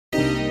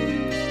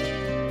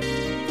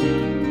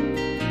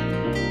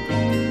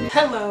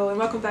Hello and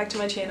welcome back to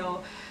my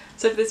channel.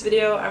 So for this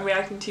video I'm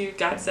reacting to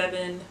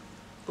GOT7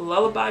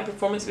 Lullaby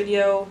performance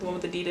video, the one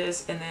with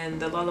ADDIDAS, and then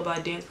the Lullaby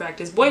dance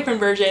practice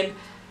boyfriend version,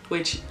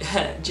 which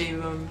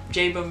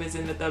jaebeom is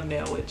in the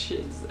thumbnail, which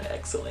is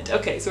excellent.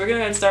 Okay, so we're gonna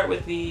go ahead and start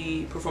with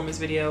the performance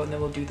video and then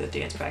we'll do the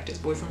dance practice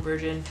boyfriend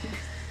version.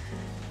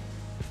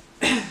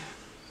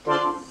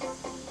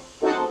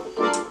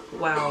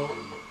 Wow.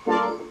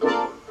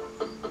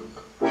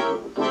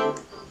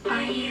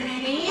 Are you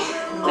ready?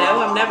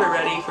 No, I'm never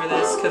ready for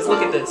this, because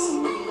look at this.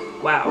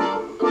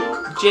 Wow.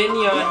 Jin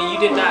Yeon, you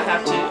did not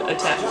have to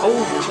attack.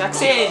 Oh,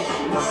 Jackson!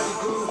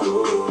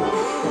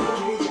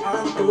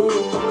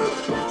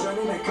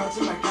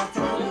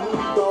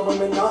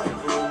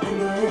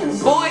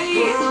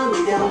 Boy!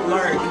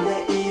 Mark.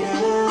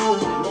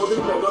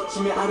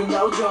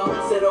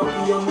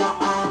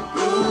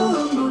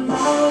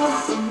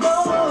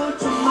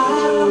 Oh,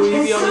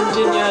 Yeon and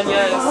Jin Yeon,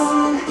 yes.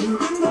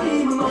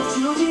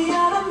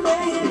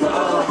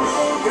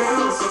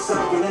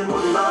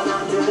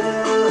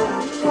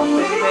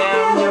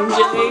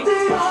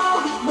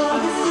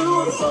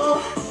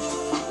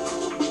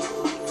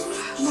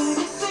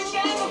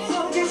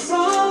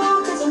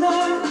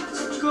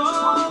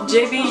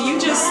 JB, you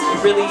just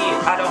really,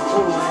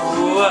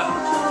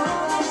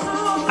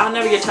 I'll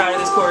never get tired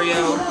of this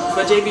choreo,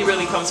 but JB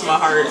really comes to my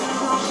heart.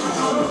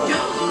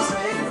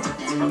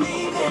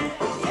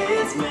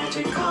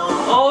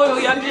 Oh,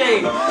 Young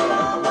J.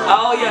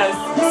 Oh yes,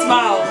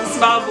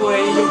 smile boy.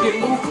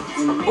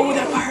 Oh,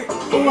 that part.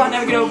 Oh, I'll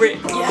never get over it.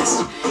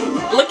 Yes,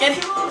 look at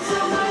it.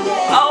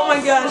 Oh my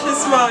gosh, his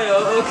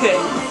smile. Okay.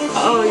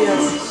 Oh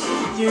yes,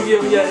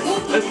 Yu-Gi-Oh, yes.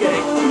 Okay.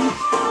 Oh.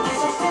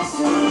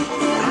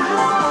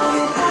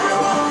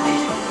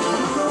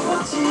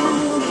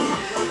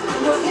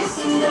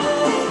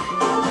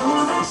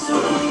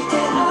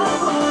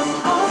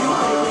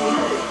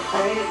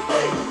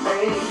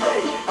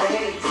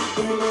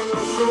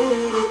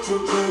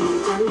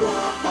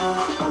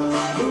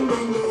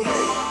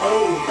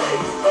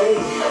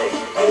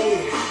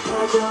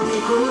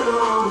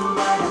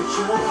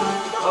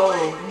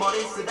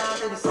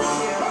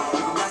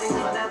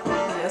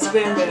 Yes,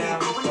 bam bam.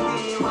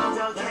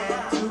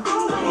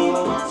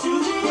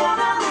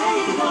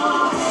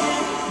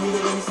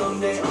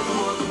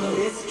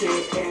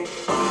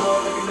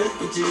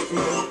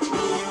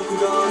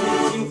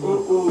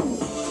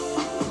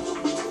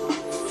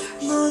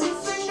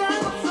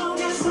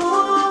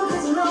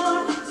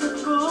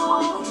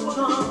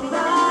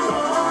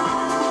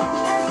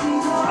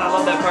 I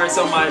love that part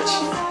so much.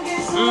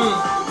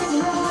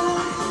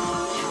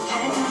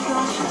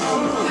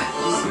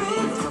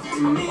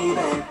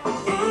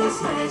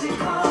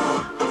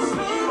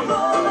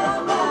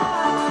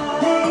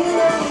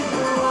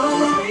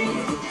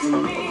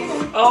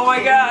 Oh my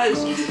gosh.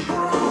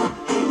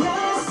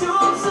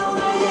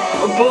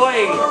 Oh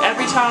boy,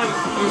 every time.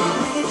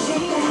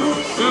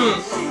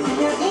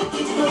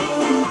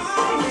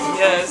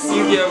 Yes,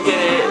 Yu-Gi-Oh,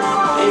 get it.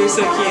 You're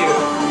so cute.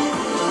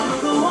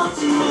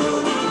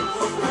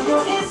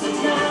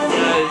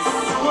 Yes.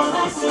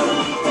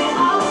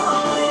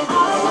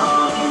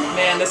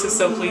 Man, this is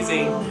so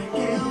pleasing.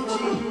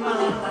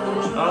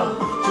 Oh.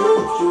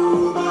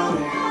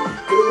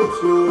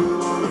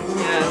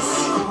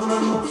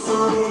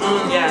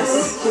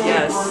 Yes.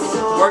 Yes.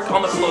 Work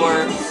on the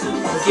floor.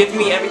 Give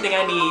me everything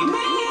I need.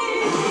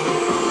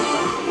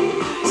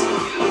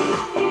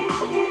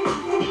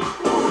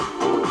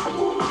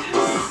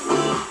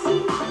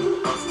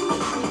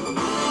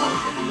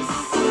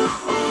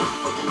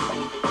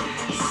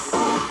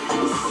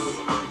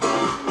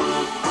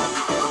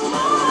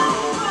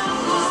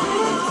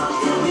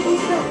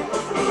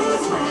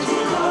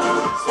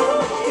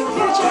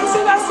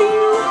 Jackson, I see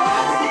you.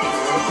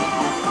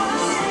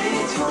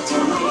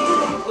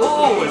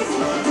 Oh,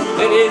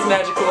 it is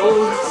magical.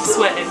 Oh,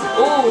 sweating.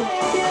 Oh,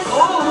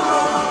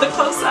 the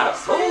close up.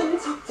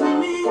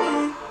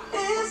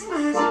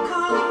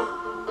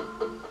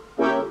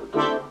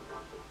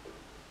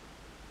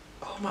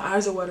 Oh, my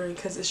eyes are watering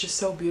because it's just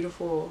so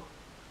beautiful.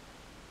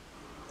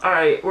 All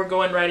right, we're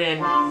going right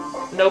in.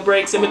 No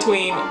breaks in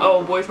between.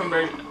 Oh, boyfriend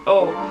version.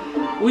 Oh,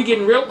 we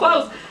getting real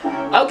close.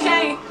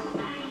 Okay.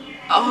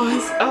 Oh,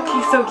 he's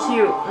so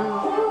cute.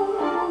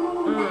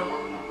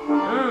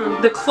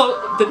 The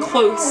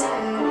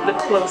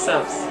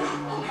close-ups.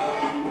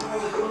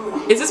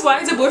 Is this why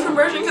it's a boyfriend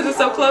version? Because it's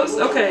so close?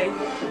 Okay.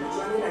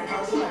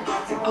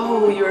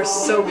 Oh, you are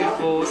so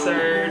beautiful,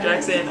 Sir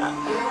Jackson.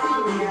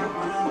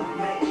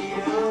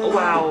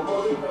 Wow.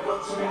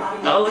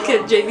 Oh, look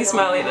at JB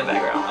smiling in the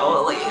background.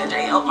 Oh, look at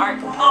JL Park.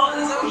 Oh,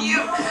 that's so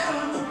cute.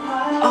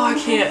 Oh, I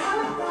can't.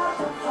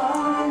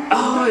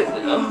 Oh.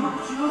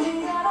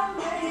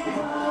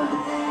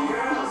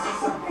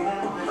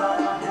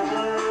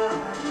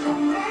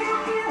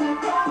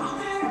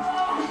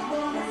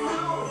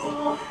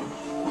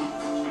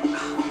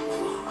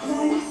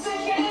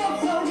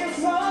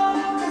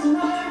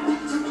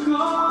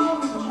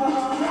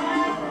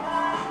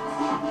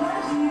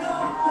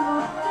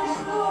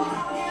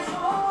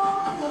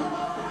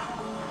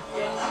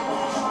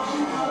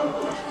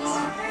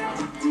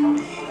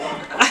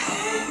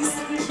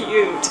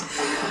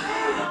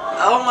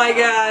 Oh my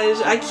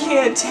gosh, I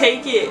can't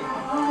take it.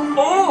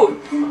 Oh,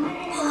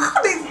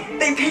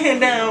 they pan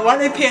down. Why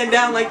they pan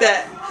down like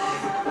that?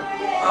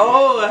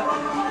 Oh,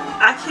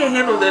 I can't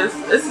handle this.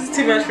 This is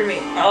too much for me.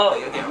 Oh,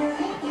 yo.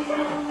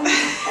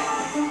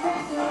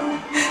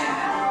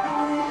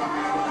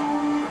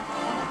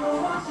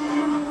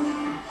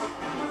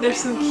 They're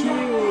so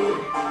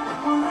cute.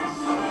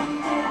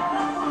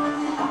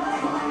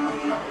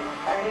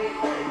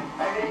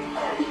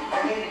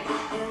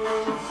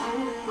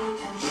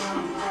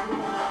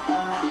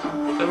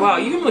 Wow,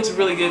 you looks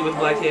really good with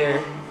black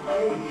hair.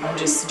 I'm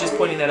just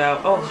pointing that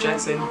out. Oh,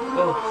 Jackson.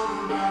 Oh.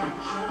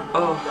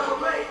 Oh.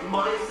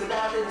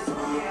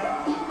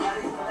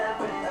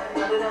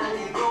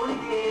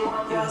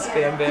 Yes,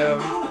 Bam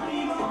Bam.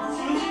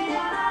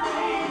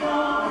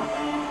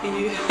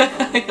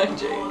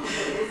 Jay,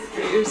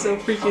 you're so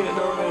freaking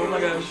adorable. Oh my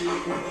gosh.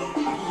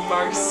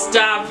 Mark,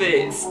 stop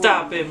it.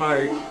 Stop it,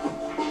 Mark.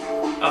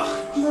 Oh.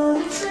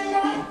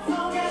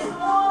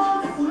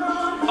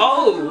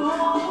 Oh.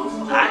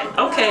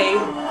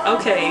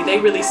 Okay, they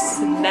really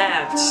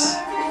snapped.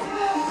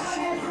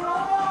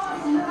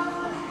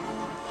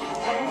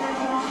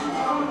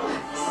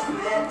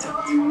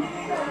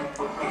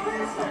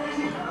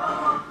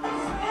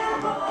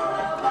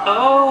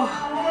 Oh.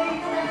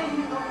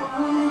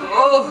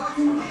 Oh.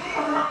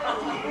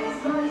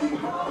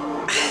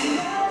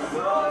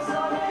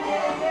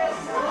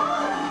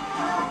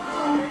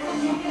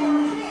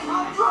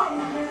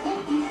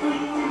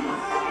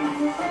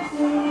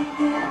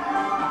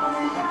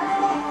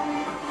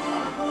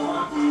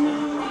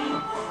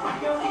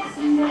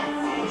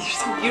 You're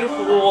so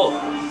beautiful.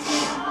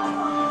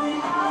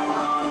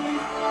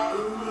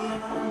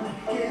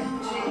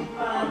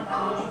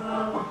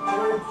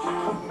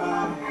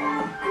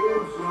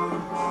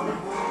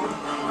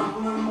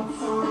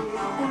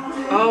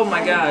 Oh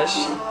my gosh.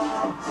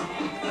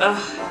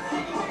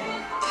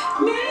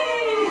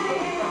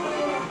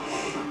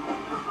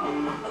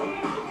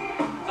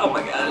 Oh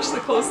my gosh, the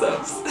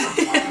close-ups.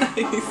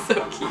 He's so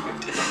cute.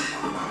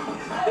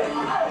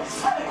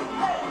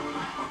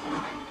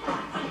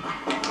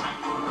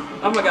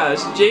 Oh my gosh,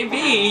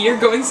 JB, you're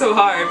going so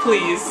hard,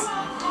 please.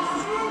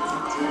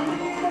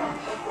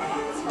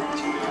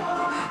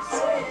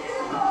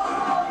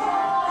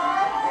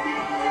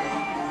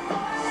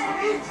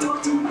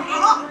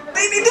 Oh,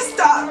 they need to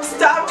stop.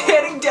 Stop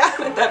panning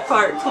down at that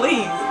part,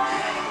 please.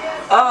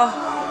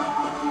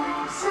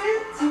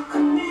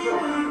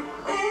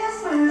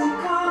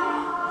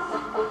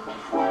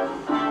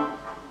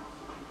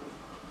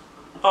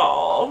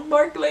 Oh,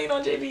 Mark laying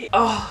on JB.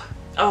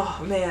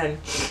 Oh, man.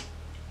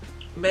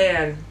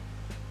 Man,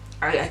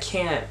 I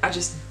can't.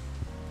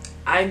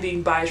 I'm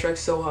being bias-wrecked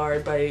so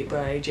hard by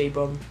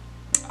jaebeom.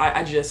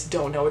 I just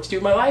don't know what to do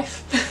with my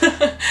life.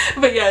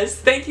 But yes,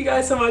 thank you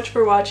guys so much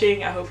for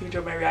watching. I hope you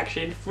enjoyed my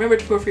reaction. Remember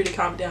to feel free to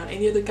comment down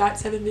any of the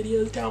GOT7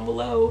 videos down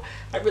below.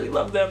 I really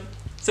love them.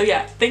 So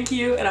yeah, thank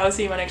you, and I will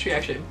see you in my next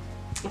reaction.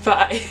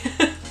 Bye.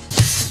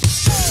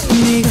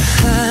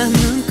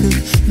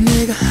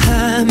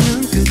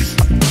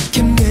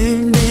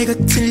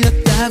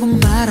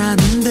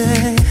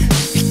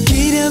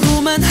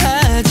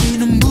 하지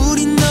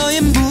눈물이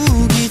너의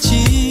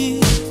무기지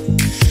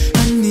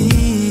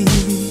아니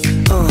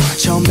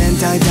처음엔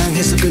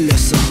당당해서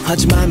끌렸어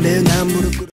하지만 매일 난 무릎